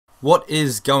What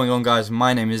is going on, guys?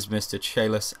 My name is Mr.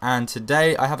 Chalis, and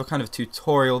today I have a kind of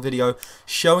tutorial video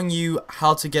showing you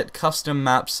how to get custom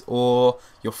maps or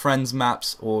your friends'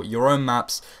 maps or your own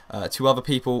maps to other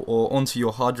people or onto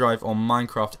your hard drive on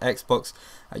Minecraft Xbox.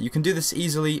 You can do this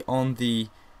easily on the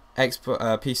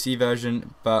PC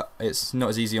version, but it's not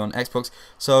as easy on Xbox.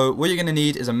 So what you're going to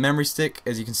need is a memory stick.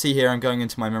 As you can see here, I'm going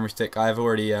into my memory stick. I've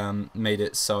already made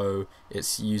it so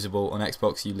it's usable on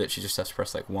Xbox. You literally just have to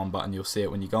press like one button, you'll see it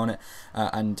when you go on it.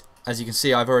 And as you can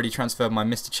see, I've already transferred my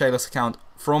Mr. Chalis account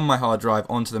from my hard drive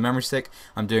onto the memory stick.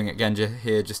 I'm doing it again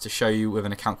here just to show you with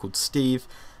an account called Steve.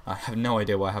 I have no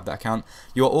idea why I have that account.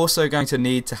 You're also going to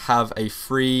need to have a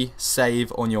free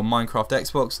save on your Minecraft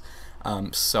Xbox.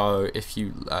 So if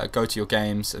you go to your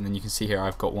games, and then you can see here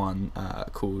I've got one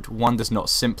called One Does Not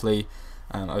Simply.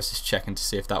 I was just checking to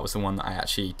see if that was the one that I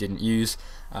actually didn't use.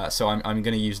 So I'm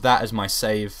going to use that as my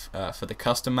save for the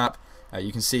custom map.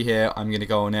 You can see here I'm going to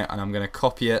go on it and I'm going to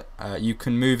copy it. You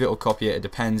can move it or copy it. It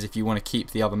depends. If you want to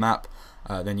keep the other map,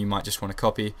 then you might just want to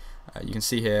copy. You can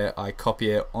see here I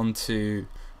copy it onto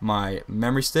my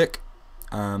memory stick.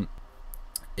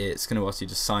 It's going to ask you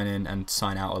to sign in and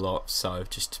sign out a lot, so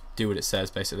just do what it says,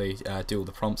 basically. Do all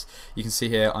the prompts. You can see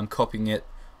here I'm copying it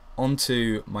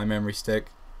onto my memory stick.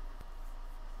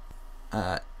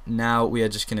 Now we are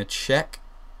just going to check,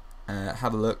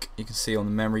 have a look. You can see on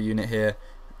the memory unit here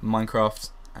Minecraft,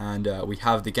 and we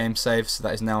have the game save, so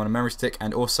that is now on a memory stick,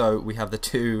 and also we have the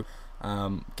two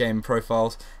game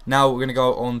profiles. Now we're going to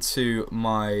go on to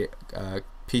my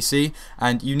PC,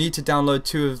 and you need to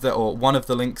download one of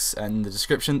the links in the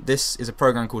description. This is a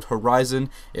program called Horizon.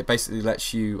 It basically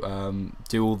lets you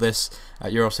do all this.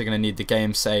 You're also going to need the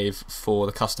game save for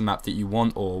the custom map that you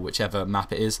want, or whichever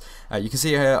map it is. You can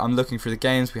see here I'm looking through the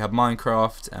games. We have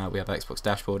Minecraft, we have Xbox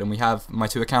Dashboard, and we have my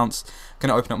two accounts. I'm going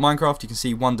to open up Minecraft. You can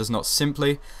see One Does Not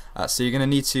Simply. So you're going to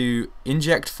need to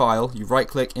inject file. You right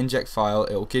click, inject file.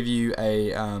 It will give you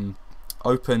a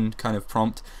open kind of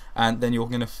prompt, and then you're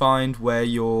going to find where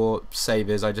your save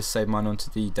is. I just saved mine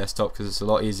onto the desktop because it's a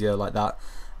lot easier like that.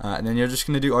 And then you're just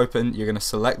going to do open. You're going to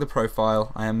select the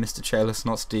profile. I am Mr. Chalis,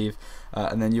 not Steve.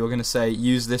 And then you're going to say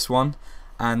use this one,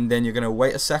 and then you're going to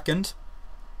wait a second,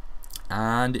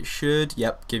 and it should,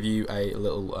 yep, give you a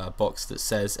little box that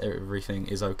says everything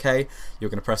is okay. You're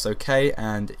going to press OK,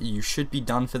 and you should be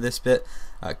done for this bit.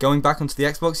 Going back onto the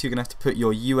Xbox, you're going to have to put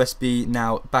your USB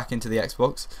now back into the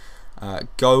Xbox.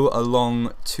 Go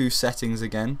along to settings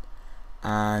again,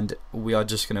 and we are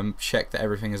just going to check that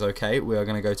everything is okay. We are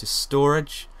going to go to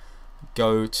storage,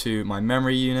 go to my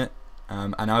memory unit,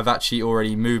 and I've actually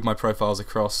already moved my profiles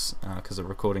across because the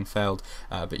recording failed,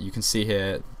 but you can see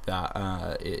here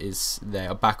that they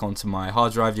are back onto my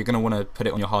hard drive. You're going to want to put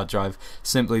it on your hard drive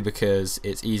simply because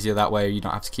it's easier that way. You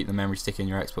don't have to keep the memory stick in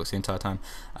your Xbox the entire time,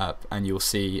 and you'll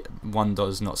see One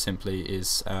Does Not Simply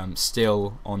is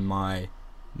still on my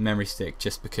memory stick,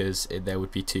 just because there would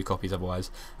be two copies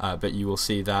otherwise. But you will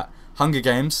see that Hunger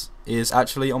Games is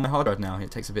actually on my hard drive now.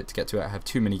 It takes a bit to get to it. I have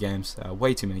too many games,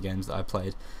 way too many games that I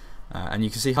played. And you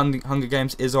can see Hunger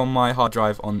Games is on my hard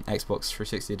drive on Xbox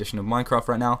 360 edition of Minecraft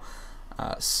right now.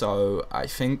 So I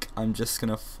think I'm just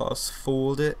gonna fast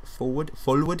forward it forward.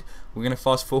 We're gonna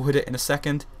fast forward it in a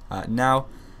second now.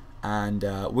 And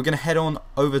we're going to head on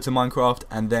over to Minecraft,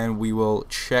 and then we will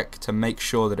check to make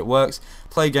sure that it works.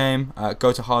 Play game,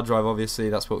 go to hard drive,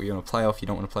 obviously, that's what you want to play off. You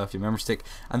don't want to play off your memory stick.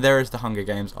 And there is the Hunger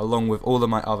Games, along with all of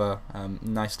my other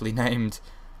nicely named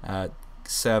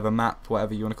server map,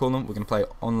 whatever you want to call them. We're going to play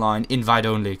online, invite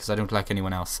only, because I don't like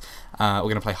anyone else. We're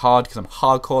going to play hard, because I'm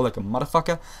hardcore like a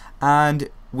motherfucker. And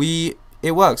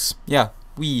it works, yeah,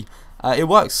 it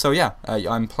works. So yeah,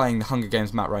 I'm playing the Hunger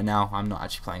Games map right now. I'm not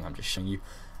actually playing, I'm just showing you.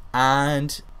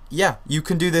 And yeah, you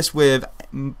can do this with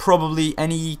probably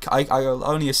any, I'll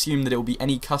only assume that it will be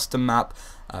any custom map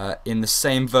in the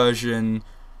same version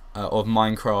of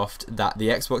Minecraft that the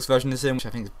Xbox version is in, which I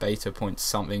think is beta point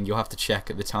something. You'll have to check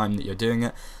at the time that you're doing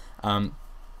it.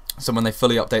 So when they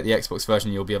fully update the Xbox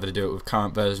version, you'll be able to do it with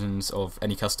current versions of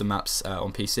any custom maps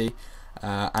on PC.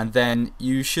 And then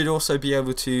you should also be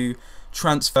able to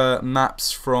transfer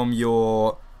maps from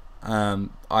your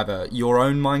either your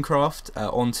own Minecraft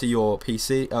onto your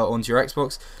PC, onto your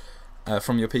Xbox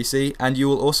from your PC, and you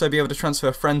will also be able to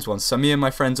transfer friends ones. So me and my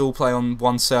friends all play on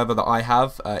one server that I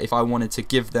have. If I wanted to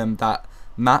give them that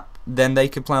map, then they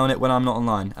could play on it when I'm not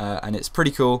online, and it's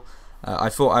pretty cool. I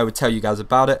thought I would tell you guys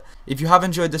about it. If you have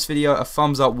enjoyed this video, a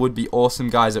thumbs up would be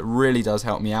awesome, guys. It really does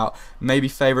help me out. Maybe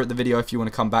favorite the video if you want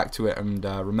to come back to it and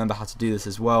remember how to do this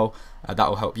as well. That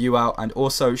will help you out. And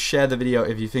also share the video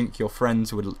if you think your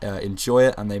friends would enjoy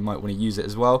it and they might want to use it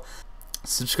as well.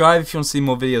 Subscribe if you want to see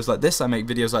more videos like this. I make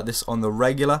videos like this on the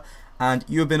regular. And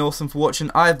you have been awesome for watching.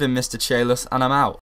 I have been Mr. Chaeless, and I'm out.